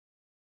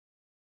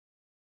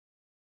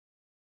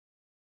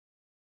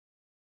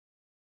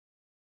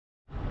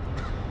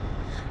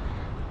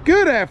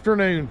Good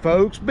afternoon,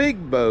 folks.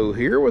 Big Bo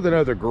here with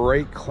another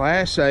great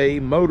Class A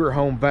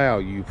motorhome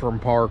value from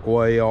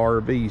Parkway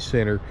RV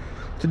Center.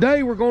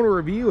 Today we're going to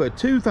review a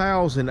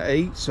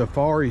 2008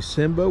 Safari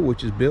Simba,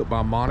 which is built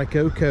by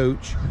Monaco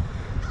Coach.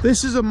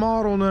 This is a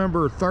model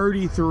number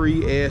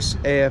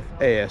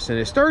 33SFS, and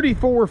it's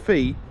 34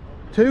 feet,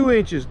 3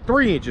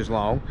 inches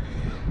long.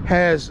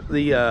 Has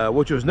the,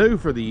 which was new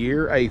for the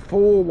year, a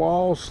full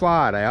wall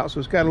slide out. So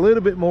it's got a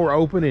little bit more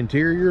open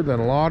interior than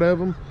a lot of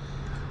them.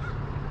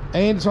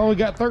 And it's only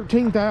got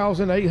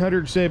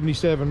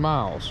 13,877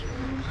 miles.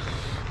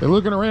 And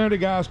looking around it,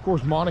 guys, of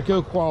course,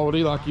 Monaco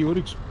quality like you would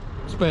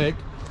expect.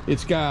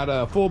 It's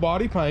got full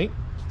body paint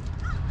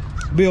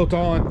built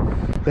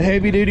on the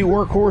heavy duty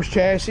Workhorse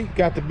chassis.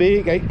 Got the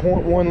big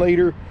 8.1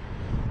 liter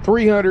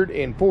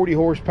 340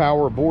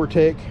 horsepower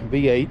Vortec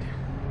V8,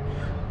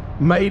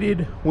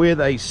 mated with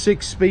a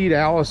 6-speed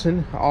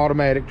Allison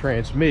automatic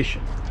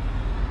transmission.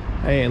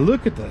 And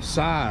look at the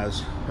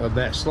size of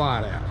that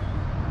slide out.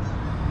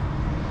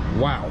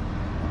 Wow.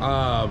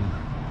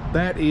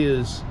 That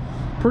is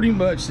pretty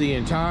much the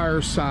entire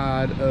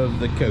side of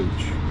the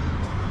coach.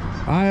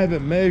 I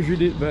haven't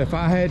measured it, but if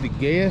I had to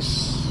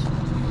guess,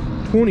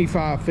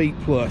 25 feet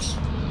plus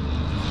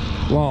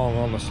long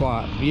on the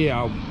slide.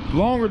 Yeah,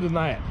 longer than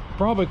that,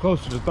 probably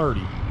closer to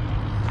 30.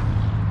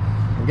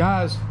 And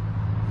guys,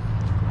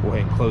 go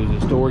ahead and close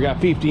this door. We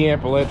got 50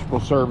 amp electrical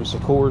service,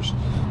 of course.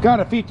 Got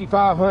a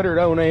 5500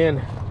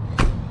 Onan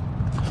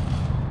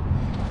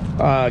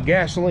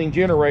gasoline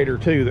generator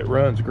too that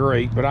runs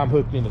great, but I'm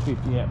hooked into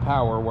 50 amp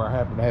power where I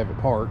happen to have it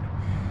parked.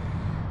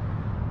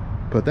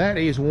 But that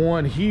is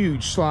one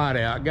huge slide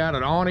out. Got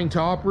an awning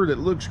topper that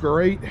looks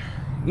great.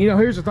 You know,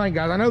 here's the thing,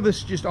 guys. I know this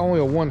is just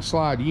only a one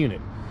slide unit,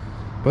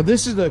 but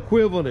this is the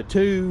equivalent of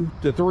 2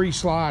 to 3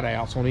 slide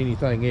outs on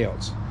anything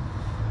else.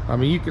 I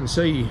mean, you can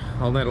see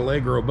on that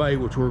Allegro Bay,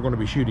 which we're going to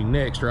be shooting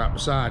next right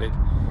beside it,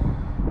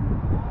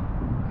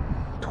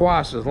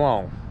 twice as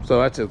long.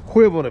 So that's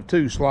equivalent of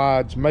 2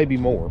 slides, maybe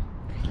more.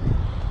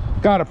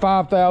 Got a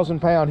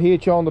 5,000-pound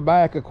hitch on the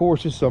back. Of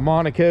course, it's a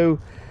Monaco.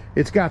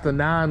 It's got the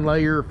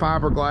 9-layer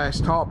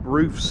fiberglass top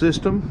roof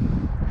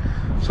system.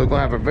 So it'll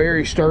have a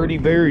very sturdy,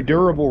 very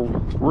durable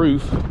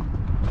roof.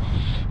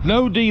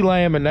 No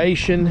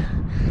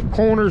delamination.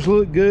 Corners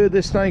look good.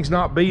 This thing's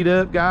not beat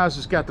up, guys.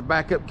 It's got the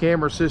backup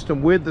camera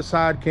system with the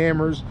side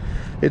cameras.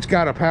 It's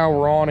got a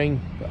power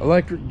awning,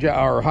 electric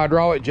or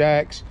hydraulic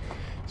jacks.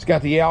 It's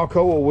got the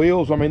Alcoa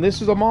wheels. I mean,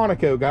 this is a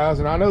Monaco, guys,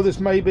 and I know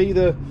this may be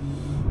the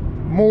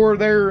more of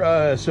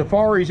their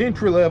Safari's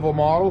entry-level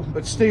model,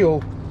 but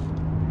still,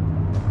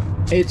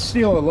 it's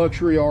still a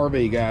luxury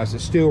RV, guys.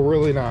 It's still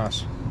really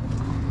nice.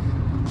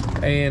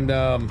 And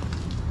I've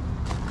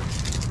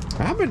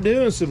been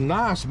doing some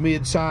nice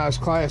mid-size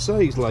Class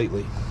A's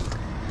lately.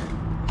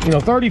 You know,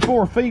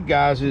 34 feet,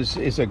 guys,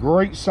 is a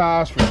great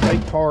size for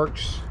state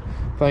parks,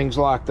 things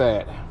like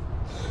that.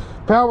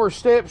 Power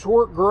steps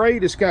work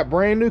great. It's got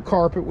brand new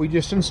carpet we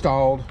just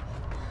installed.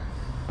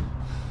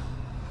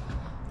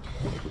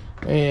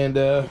 And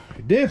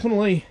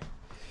definitely,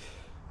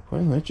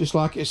 well, that's just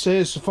like it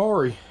says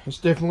Safari. It's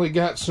definitely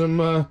got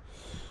some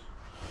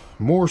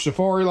more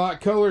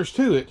Safari-like colors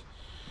to it.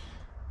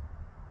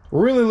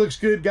 Really looks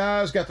good,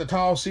 guys. Got the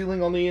tall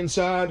ceiling on the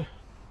inside.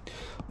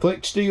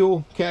 Flex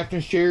steel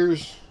captain's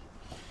chairs.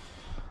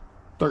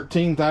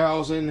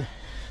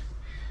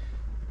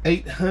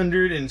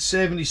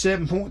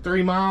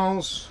 13,877.3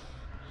 miles.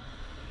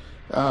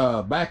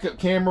 Backup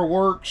camera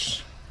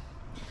works.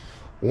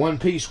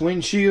 One-piece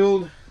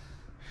windshield.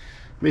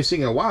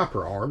 Missing a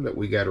wiper arm that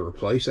we got to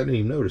replace. I didn't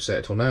even notice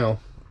that till now.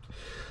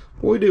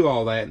 But we do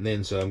all that and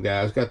then some,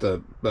 guys. Got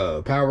the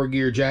power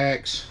gear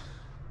jacks.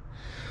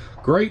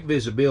 Great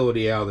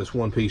visibility out of this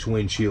one-piece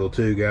windshield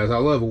too, guys. I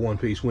love a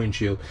one-piece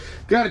windshield.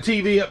 Got a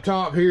TV up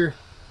top here.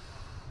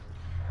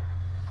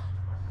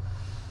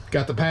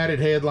 Got the padded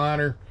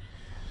headliner.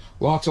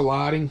 Lots of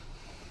lighting.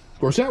 Of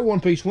course, that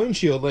one-piece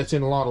windshield lets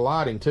in a lot of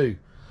lighting too.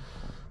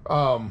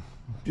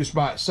 Just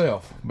by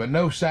itself, but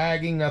no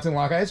sagging, nothing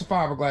like that. It's a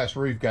fiberglass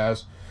roof,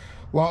 guys.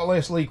 A lot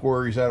less leak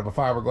worries out of a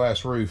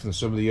fiberglass roof than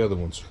some of the other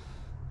ones.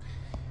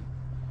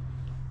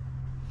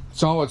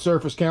 Solid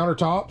surface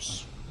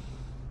countertops.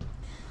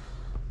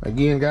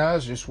 Again,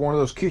 guys, just one of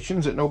those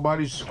kitchens that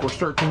nobody's, of course,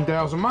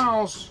 13,000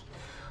 miles.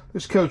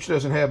 This coach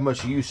doesn't have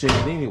much use in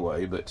it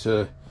anyway, but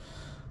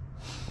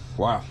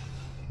wow.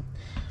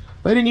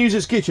 They didn't use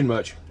this kitchen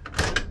much.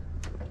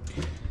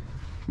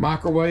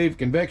 Microwave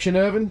convection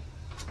oven.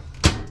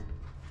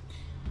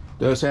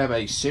 Does have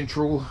a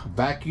central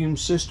vacuum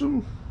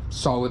system,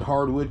 solid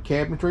hardwood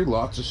cabinetry,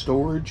 lots of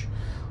storage.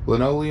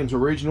 Linoleum's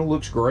original,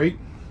 looks great.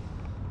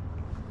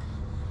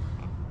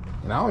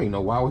 And I don't even know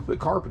why we put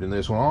carpet in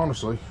this one,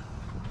 honestly.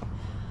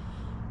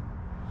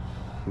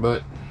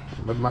 But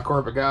my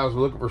carpet guys were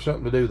looking for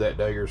something to do that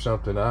day or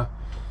something. I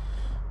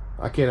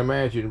can't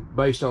imagine,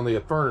 based on the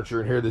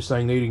furniture in here, this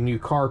thing needing new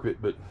carpet,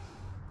 but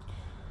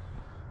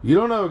you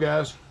don't know,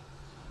 guys.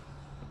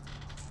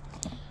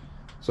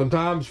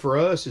 Sometimes for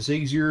us, it's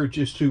easier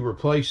just to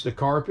replace the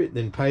carpet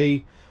than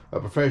pay a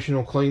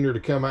professional cleaner to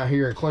come out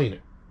here and clean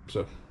it.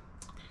 So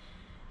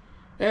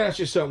And that's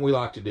just something we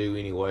like to do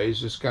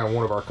anyways. It's kind of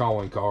one of our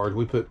calling cards.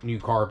 We put new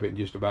carpet in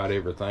just about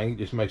everything. It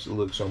just makes it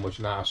look so much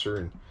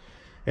nicer.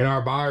 And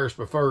our buyers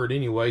prefer it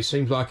anyway.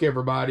 Seems like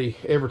everybody,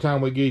 every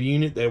time we get a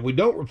unit that we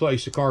don't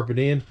replace the carpet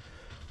in,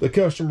 the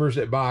customers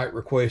that buy it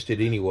request it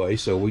anyway.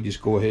 So we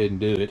just go ahead and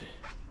do it.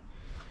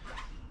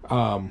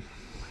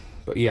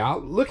 But yeah,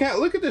 look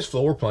at this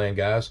floor plan,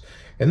 guys.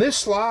 And this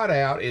slide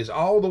out is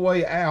all the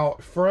way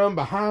out from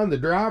behind the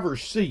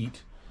driver's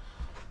seat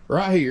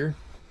right here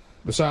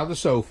beside the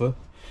sofa.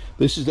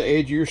 This is the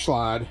edge of your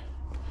slide.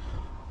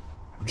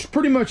 It's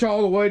pretty much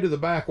all the way to the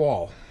back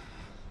wall.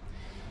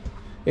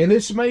 And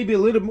this may be a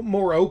little bit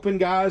more open,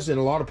 guys, than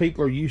a lot of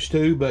people are used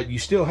to, but you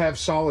still have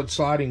solid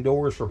sliding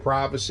doors for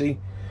privacy.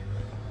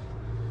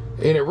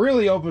 And it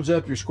really opens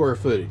up your square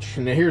footage.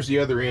 And then here's the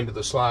other end of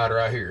the slide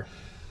right here.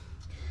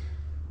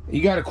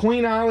 You got a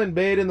queen island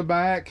bed in the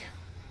back.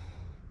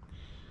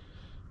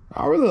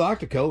 I really like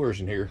the colors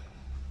in here.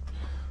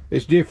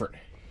 It's different.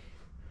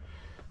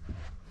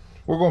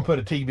 We're going to put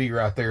a TV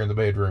right there in the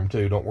bedroom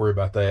too. Don't worry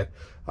about that.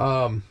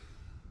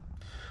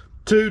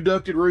 2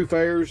 ducted roof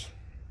airs.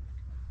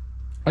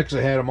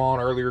 Actually had them on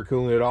earlier,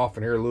 cooling it off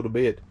in here a little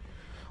bit.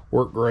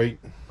 Worked great.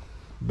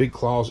 Big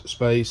closet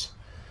space.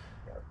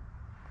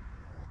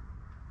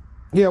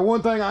 Yeah,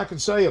 one thing I can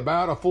say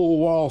about a full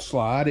wall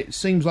slide, it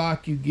seems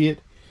like you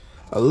get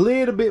a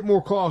little bit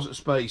more closet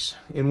space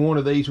in one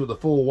of these with a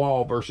full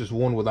wall versus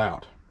one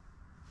without.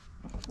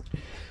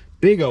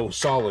 Big old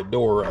solid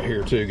door right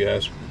here too,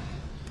 guys.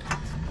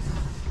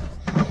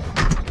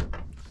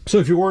 So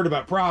if you're worried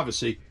about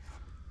privacy,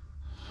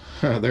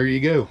 there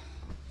you go.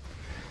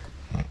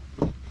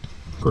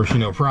 Of course, you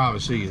know,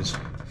 privacy is,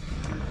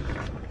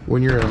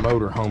 when you're in a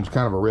motorhome, it's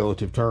kind of a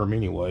relative term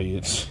anyway.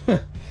 It's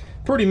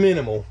pretty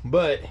minimal,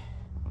 but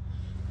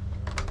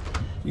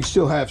you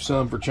still have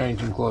some for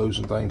changing clothes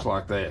and things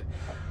like that.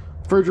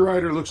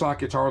 Refrigerator looks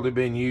like it's hardly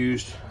been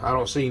used. I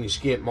don't see any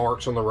skint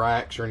marks on the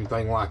racks or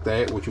anything like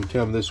that, which would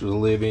tell me this was a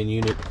live-in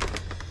unit.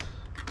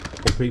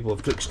 Where people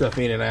have took stuff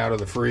in and out of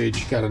the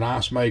fridge. Got an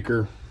ice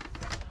maker.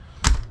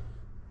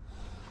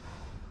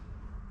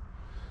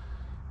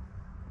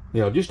 You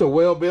know, just a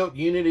well-built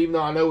unit, even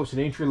though I know it's an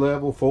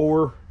entry-level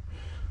for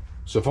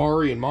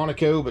Safari and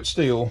Monaco, but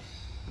still,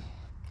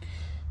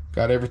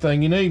 got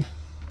everything you need.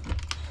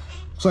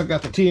 Looks like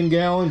got the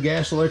 10-gallon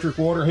gas electric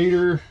water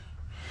heater.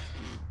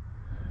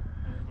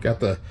 Got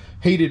the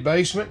heated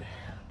basement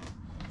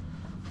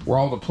where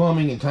all the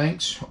plumbing and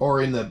tanks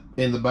are in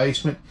the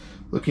basement.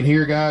 Look in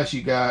here, guys.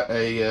 You got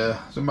a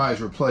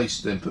somebody's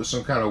replaced and put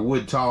some kind of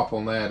wood top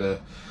on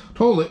that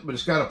toilet, but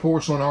it's got a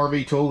porcelain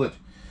RV toilet.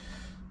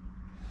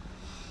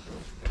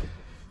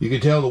 You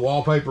can tell the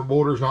wallpaper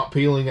border's not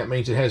peeling. That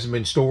means it hasn't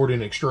been stored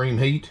in extreme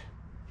heat.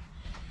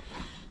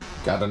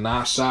 Got a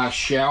nice size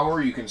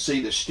shower. You can see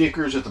the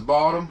stickers at the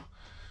bottom.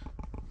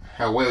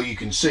 How well you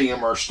can see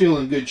them are still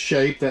in good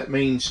shape. That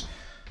means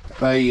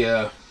they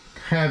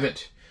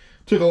haven't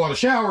took a lot of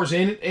showers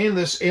in it, and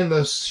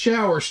the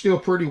shower's still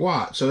pretty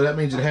white. So that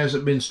means it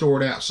hasn't been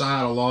stored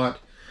outside a lot,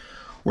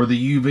 where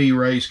the UV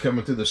rays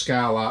coming through the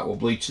skylight will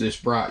bleach this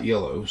bright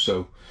yellow.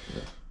 So,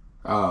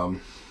 so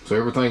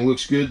everything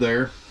looks good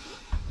there.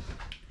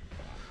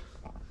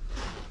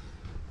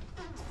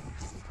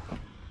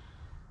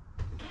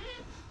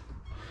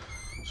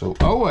 So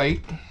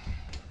 08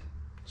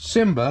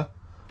 Simba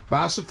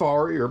by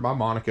Safari or by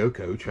Monaco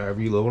coach,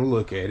 however you want to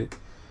look at it.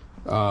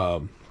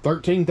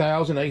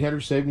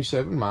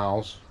 13,877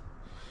 miles.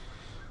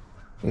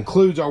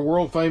 Includes our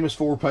world famous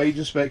 4-page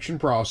inspection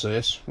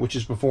process, which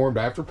is performed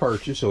after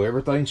purchase. So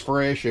everything's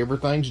fresh,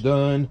 everything's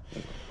done.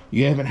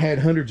 You haven't had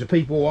hundreds of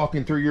people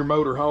walking through your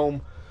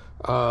motorhome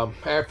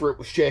after it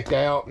was checked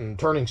out and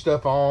turning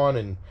stuff on,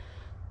 and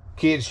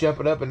kids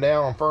jumping up and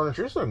down on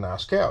furniture. It's a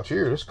nice couch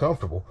here. It's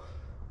comfortable.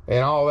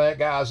 And all that,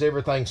 guys,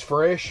 everything's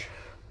fresh,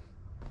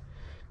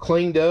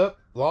 cleaned up,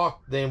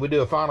 locked. Then we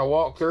do a final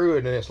walkthrough,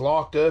 and then it's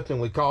locked up,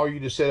 and we call you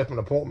to set up an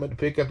appointment to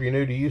pick up your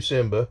new to you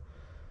Simba.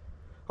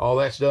 All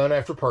that's done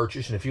after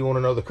purchase. And if you want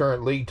to know the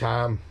current lead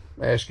time,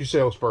 ask your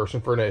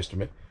salesperson for an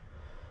estimate.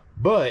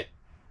 But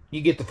you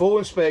get the full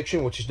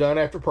inspection, which is done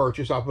after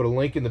purchase. I'll put a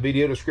link in the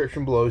video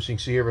description below so you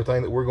can see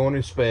everything that we're going to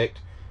inspect,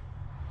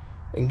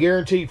 and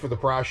guaranteed for the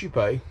price you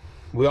pay.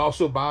 We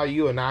also buy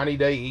you a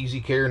 90-day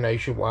Easy Care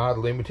nationwide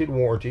limited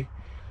warranty.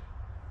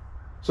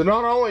 So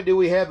not only do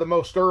we have the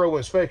most thorough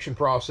inspection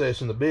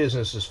process in the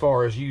business as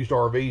far as used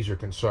RVs are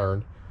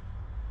concerned,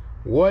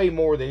 way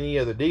more than any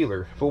other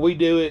dealer, but we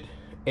do it,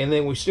 and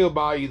then we still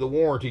buy you the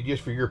warranty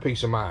just for your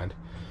peace of mind.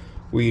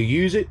 Will you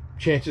use it?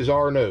 Chances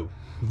are no.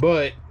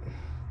 But,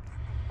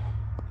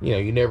 you know,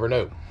 you never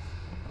know.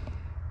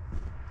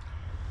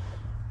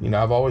 You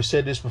know, I've always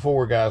said this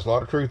before, guys, a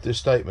lot of truth to this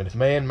statement. If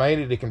man made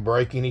it, it can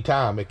break any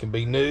time. It can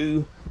be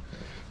new.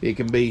 It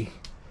can be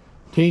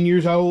 10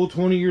 years old,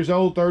 20 years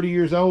old, 30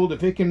 years old.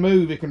 If it can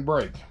move, it can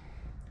break.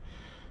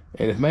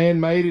 And if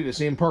man made it,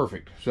 it's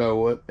imperfect.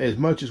 So as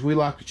much as we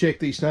like to check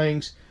these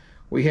things,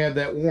 we have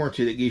that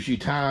warranty that gives you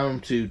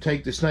time to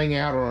take this thing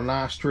out on a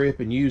nice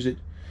trip and use it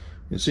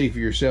and see for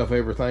yourself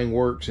everything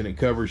works, and it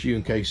covers you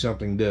in case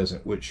something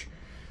doesn't, which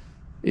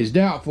is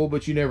doubtful,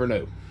 but you never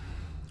know.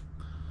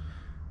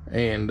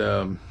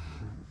 And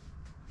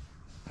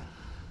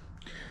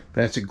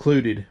that's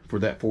included for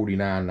that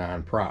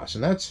 $49,900 price.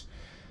 And that's,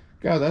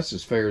 God, that's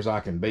as fair as I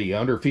can be.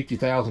 Under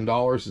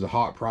 $50,000 is a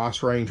hot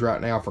price range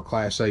right now for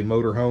Class A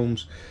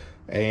motorhomes.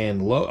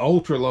 And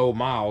ultra low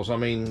miles. I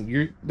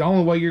mean, the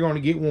only way you're going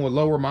to get one with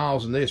lower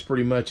miles than this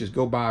pretty much is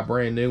go buy a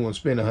brand new one,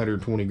 spend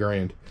 120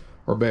 grand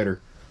or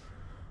better.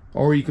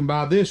 Or you can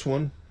buy this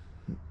one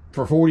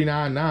for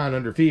 $49,900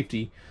 under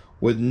 50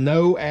 with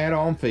no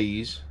add-on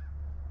fees,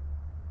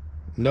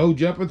 no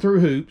jumping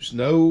through hoops,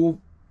 no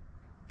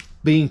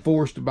being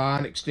forced to buy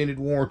an extended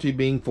warranty,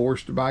 being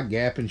forced to buy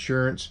gap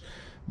insurance,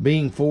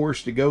 being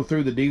forced to go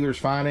through the dealer's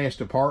finance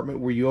department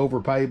where you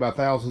overpay by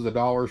thousands of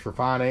dollars for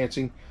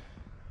financing.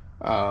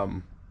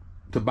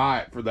 To buy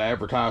it for the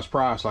advertised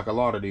price like a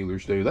lot of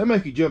dealers do. They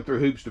make you jump through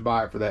hoops to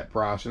buy it for that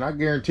price, and I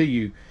guarantee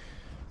you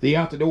the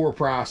out-the-door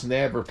price and the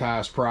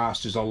advertised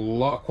price is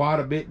quite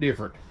a bit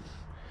different.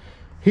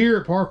 Here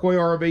at Parkway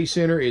RV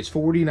Center, it's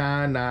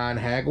 $49,900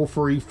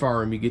 haggle-free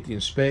firm. You get the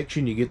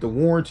inspection, you get the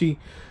warranty.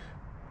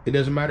 It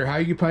doesn't matter how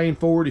you're paying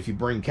for it. If you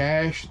bring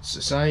cash, it's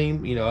the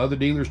same. You know, other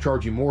dealers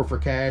charge you more for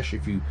cash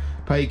if you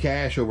pay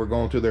cash over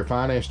going through their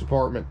finance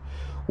department.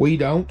 We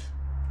don't.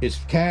 It's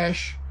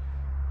cash,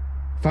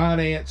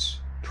 finance,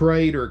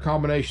 trade, or a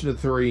combination of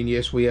the three. And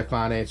yes, we have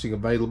financing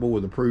available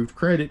with approved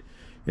credit.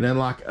 And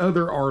unlike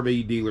other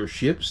RV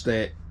dealerships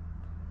that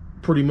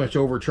pretty much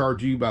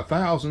overcharge you by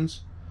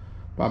thousands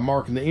by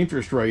marking the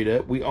interest rate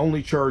up, we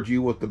only charge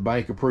you what the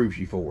bank approves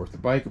you for. If the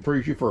bank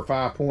approves you for a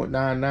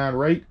 5.99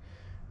 rate,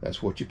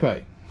 that's what you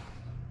pay.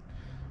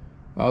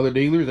 Other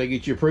dealers, they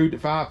get you approved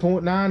at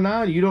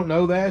 5.99. You don't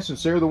know that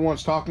since they're the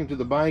ones talking to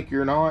the bank.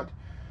 You're not.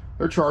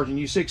 They're charging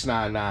you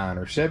 $6.99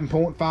 or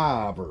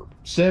 $7.5 or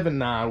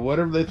 $7.9,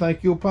 whatever they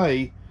think you'll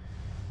pay.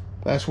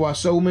 That's why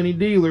so many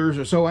dealers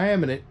are so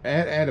adamant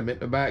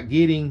about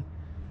getting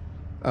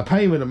a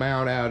payment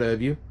amount out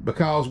of you,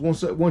 because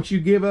once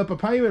you give up a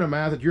payment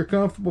amount that you're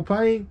comfortable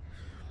paying,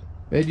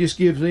 it just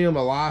gives them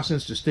a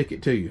license to stick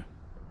it to you.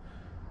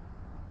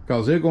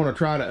 Because they're going to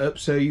try to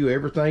upsell you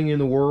everything in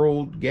the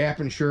world: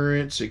 gap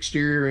insurance,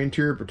 exterior,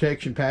 interior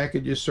protection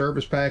packages,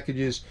 service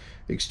packages,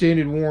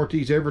 extended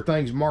warranties.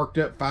 Everything's marked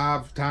up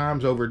 5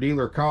 times over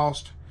dealer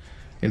cost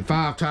and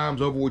 5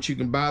 times over what you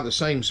can buy the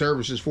same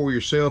services for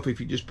yourself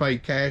if you just pay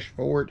cash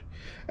for it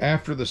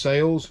after the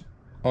sales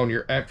on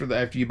your after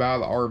you buy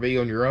the RV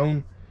on your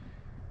own.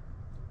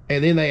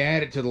 And then they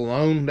add it to the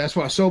loan. That's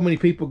why so many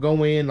people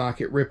go in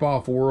like at Rip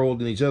Off World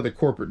and these other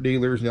corporate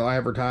dealers, and they'll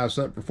advertise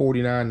something for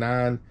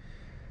 $49.9.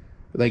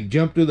 They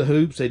jump through the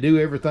hoops. They do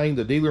everything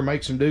the dealer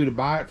makes them do to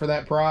buy it for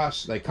that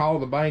price. They call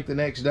the bank the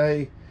next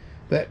day.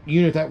 That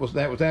unit that was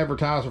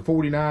advertised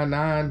for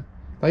 $49.9,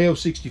 they owe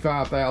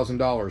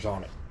 $65,000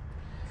 on it.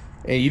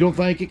 And you don't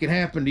think it can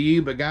happen to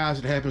you, but guys,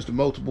 it happens to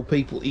multiple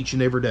people each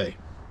and every day.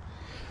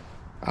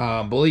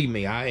 Believe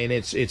me, and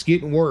it's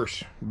getting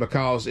worse,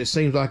 because it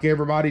seems like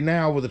everybody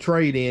now with a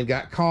trade-in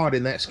got caught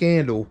in that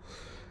scandal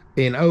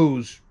and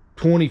owes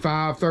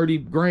 25, 30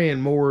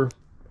 grand more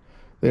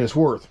than it's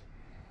worth.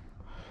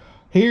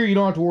 Here, you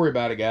don't have to worry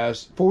about it,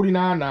 guys.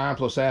 $49.9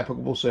 plus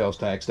applicable sales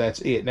tax.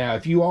 That's it. Now,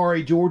 if you are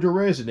a Georgia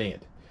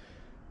resident,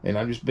 and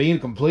I'm just being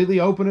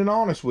completely open and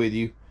honest with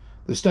you,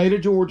 the state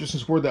of Georgia,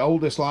 since we're the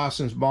oldest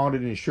licensed,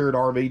 bonded, and insured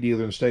RV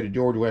dealer in the state of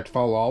Georgia, we have to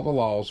follow all the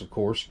laws, of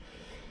course.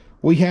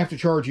 We have to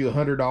charge you a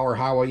 $100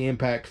 highway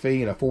impact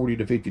fee and a $40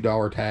 to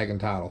 $50 tag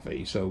and title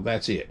fee. So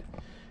that's it.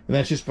 And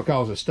that's just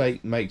because the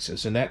state makes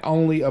us. And that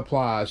only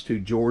applies to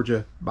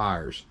Georgia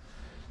buyers.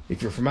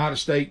 If you're from out of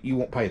state, you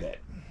won't pay that.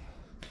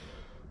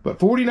 But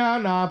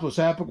 $49.9 plus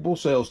applicable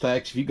sales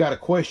tax. If you got a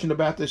question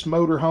about this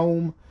motor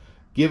home,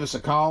 give us a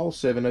call,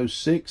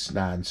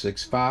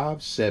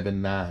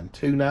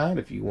 706-965-7929.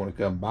 If you want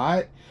to come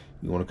buy it,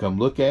 you want to come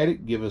look at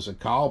it, give us a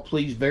call.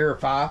 Please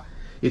verify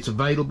it's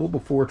available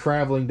before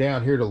traveling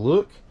down here to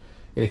look.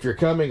 And if you're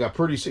coming a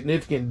pretty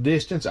significant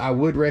distance, I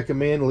would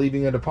recommend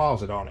leaving a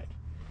deposit on it.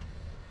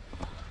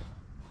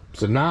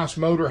 It's a nice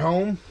motor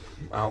home.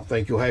 I don't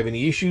think you'll have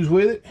any issues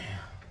with it.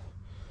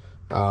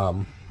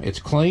 It's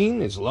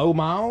clean, it's low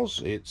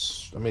miles,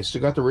 it's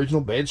still got the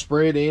original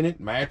bedspread in it,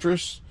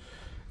 mattress,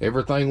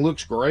 everything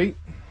looks great,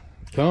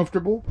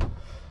 comfortable.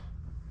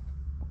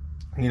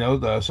 You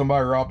know,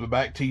 somebody robbed the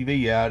back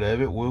TV out of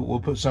it,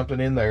 we'll put something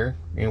in there,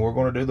 and we're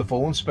going to do the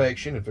full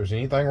inspection. If there's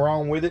anything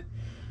wrong with it,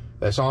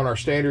 that's on our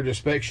standard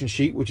inspection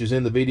sheet, which is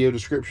in the video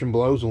description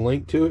below. There's a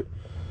link to it.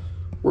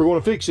 We're going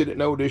to fix it at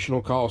no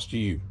additional cost to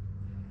you.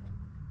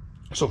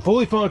 So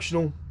fully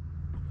functional,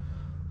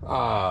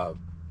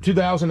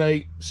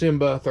 2008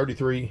 Simba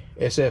 33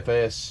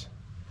 SFS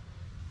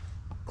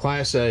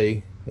Class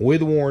A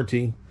with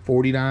warranty,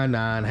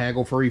 $49.9,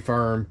 haggle-free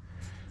firm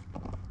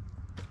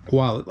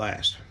while it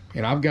lasts.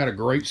 And I've got a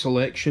great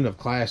selection of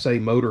Class A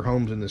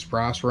motorhomes in this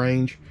price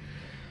range.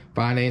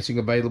 Financing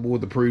available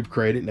with approved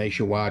credit,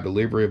 nationwide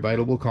delivery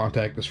available.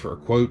 Contact us for a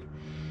quote.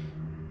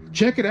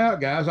 Check it out,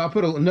 guys. I'll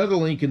put another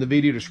link in the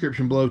video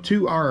description below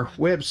to our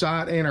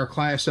website and our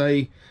Class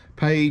A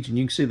page, and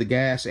you can see the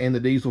gas and the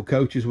diesel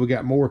coaches. We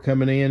got more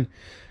coming in,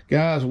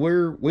 guys.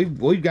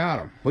 We've got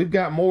them. We've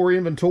got more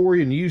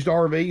inventory and used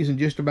RVs than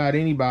just about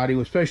anybody,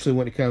 especially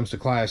when it comes to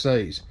Class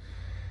A's.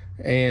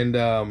 And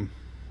of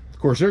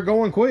course, they're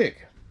going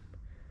quick.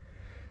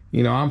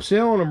 You know, I'm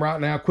selling them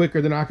right now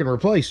quicker than I can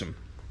replace them.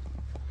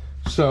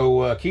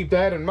 So keep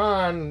that in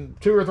mind.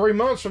 2 or 3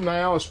 months from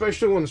now,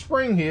 especially when the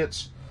spring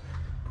hits,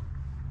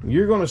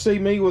 you're going to see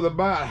me with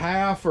about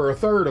half or a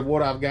third of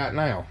what I've got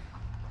now.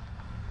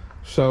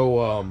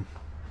 So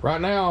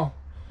right now,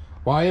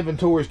 while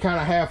inventory is kind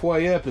of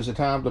halfway up, is the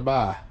time to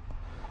buy.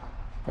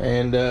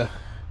 And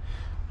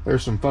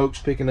there's some folks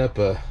picking up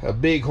a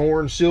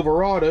Bighorn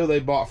Silverado they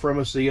bought from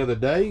us the other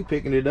day,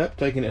 picking it up,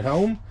 taking it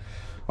home.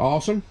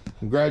 Awesome.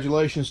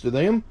 Congratulations to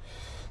them.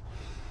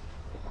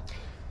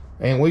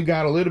 And we've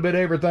got a little bit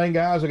of everything,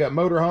 guys. I got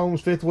motorhomes,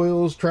 fifth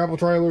wheels, travel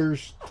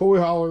trailers, toy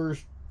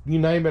haulers, you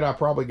name it, I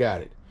probably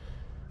got it.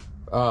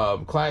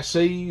 Class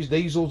C's,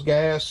 diesels,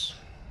 gas.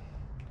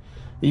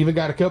 Even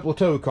got a couple of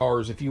tow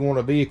cars if you want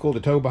a vehicle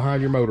to tow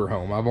behind your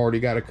motorhome. I've already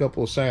got a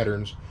couple of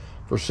Saturns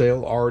for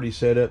sale, already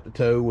set up to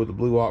tow with the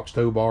Blue Ox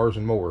tow bars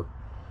and more.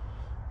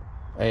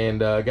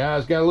 And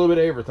guys, got a little bit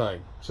of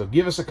everything. So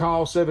give us a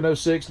call,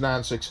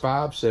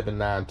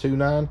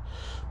 706-965-7929.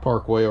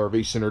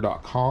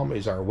 ParkwayRVCenter.com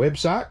is our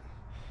website.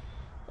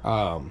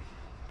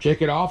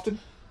 Check it often.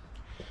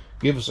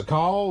 Give us a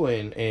call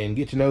and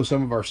get to know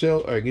some of our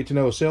get to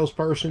know a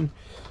salesperson.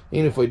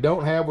 And if we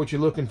don't have what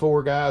you're looking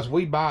for, guys,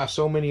 we buy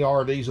so many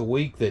RVs a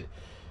week that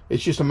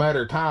it's just a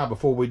matter of time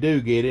before we do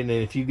get it. And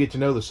if you get to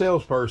know the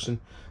salesperson,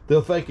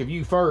 they'll think of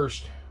you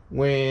first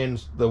when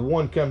the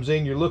one comes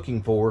in you're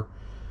looking for.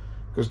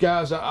 Because,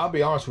 guys, I'll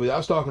be honest with you, I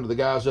was talking to the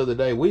guys the other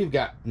day. We've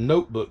got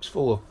notebooks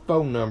full of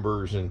phone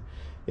numbers and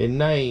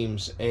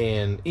names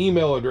and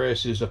email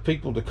addresses of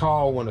people to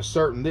call when a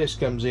certain this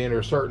comes in or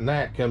a certain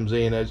that comes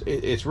in.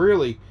 It's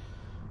really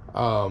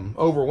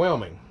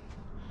overwhelming.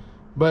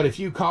 But if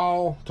you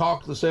call,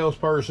 talk to the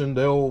salesperson,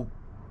 they'll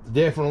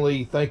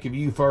definitely think of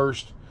you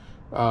first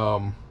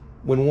when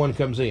one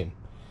comes in.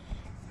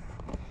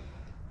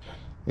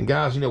 And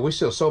guys, you know, we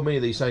sell so many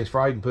of these things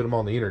before I even put them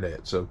on the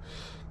internet. So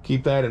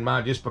keep that in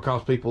mind, just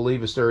because people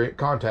leave us their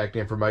contact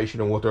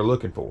information and what they're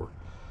looking for.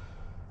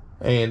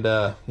 And,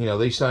 you know,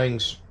 these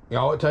things, you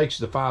know, all it takes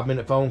is a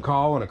 5-minute phone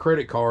call and a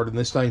credit card, and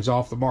this thing's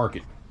off the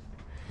market.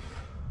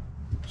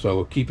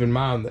 So keep in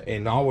mind,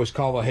 and always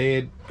call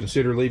ahead,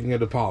 consider leaving a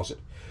deposit.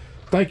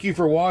 Thank you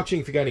for watching.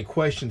 If you got any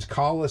questions,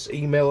 call us,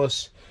 email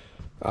us,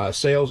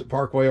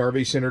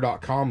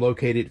 sales@parkwayRVCenter.com,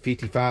 located at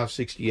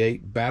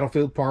 5568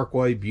 Battlefield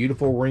Parkway,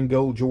 beautiful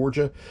Ringgold,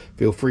 Georgia.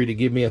 Feel free to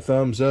give me a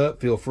thumbs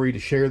up. Feel free to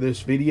share this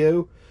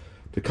video,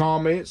 to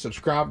comment,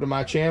 subscribe to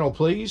my channel,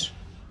 please.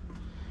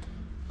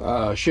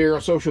 Share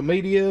on social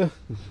media.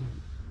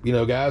 You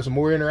know, guys, the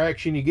more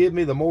interaction you give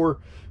me, the more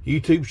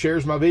YouTube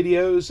shares my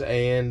videos,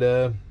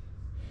 and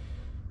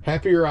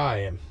happier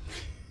I am.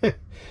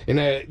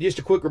 And just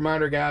a quick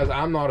reminder, guys,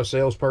 I'm not a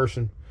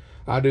salesperson.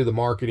 I do the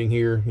marketing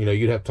here. You know,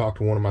 you'd have to talk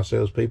to one of my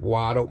salespeople.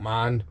 Well, I don't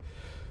mind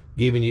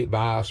giving you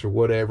advice or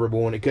whatever, but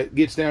when it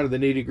gets down to the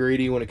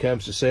nitty-gritty, when it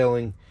comes to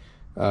selling,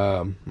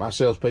 my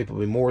salespeople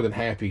will be more than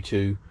happy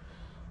to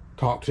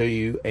talk to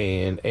you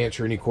and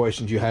answer any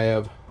questions you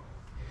have.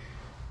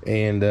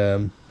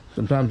 And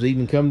sometimes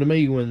even come to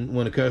me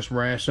when a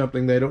customer asks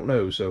something they don't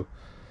know. So,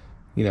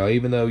 you know,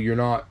 even though you're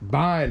not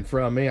buying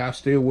from me, I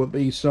still will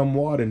be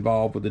somewhat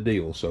involved with the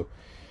deal. So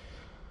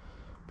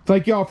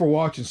thank y'all for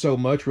watching so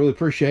much. Really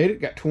appreciate it.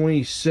 Got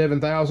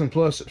 27,000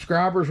 plus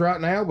subscribers right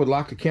now. Would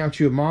like to count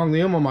you among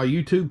them on my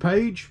YouTube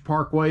page.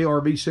 Parkway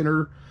RV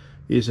Center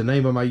is the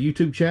name of my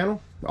YouTube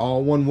channel.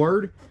 All one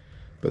word.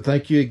 But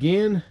thank you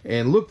again,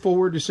 and look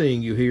forward to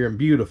seeing you here in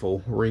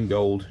beautiful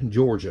Ringgold,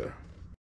 Georgia.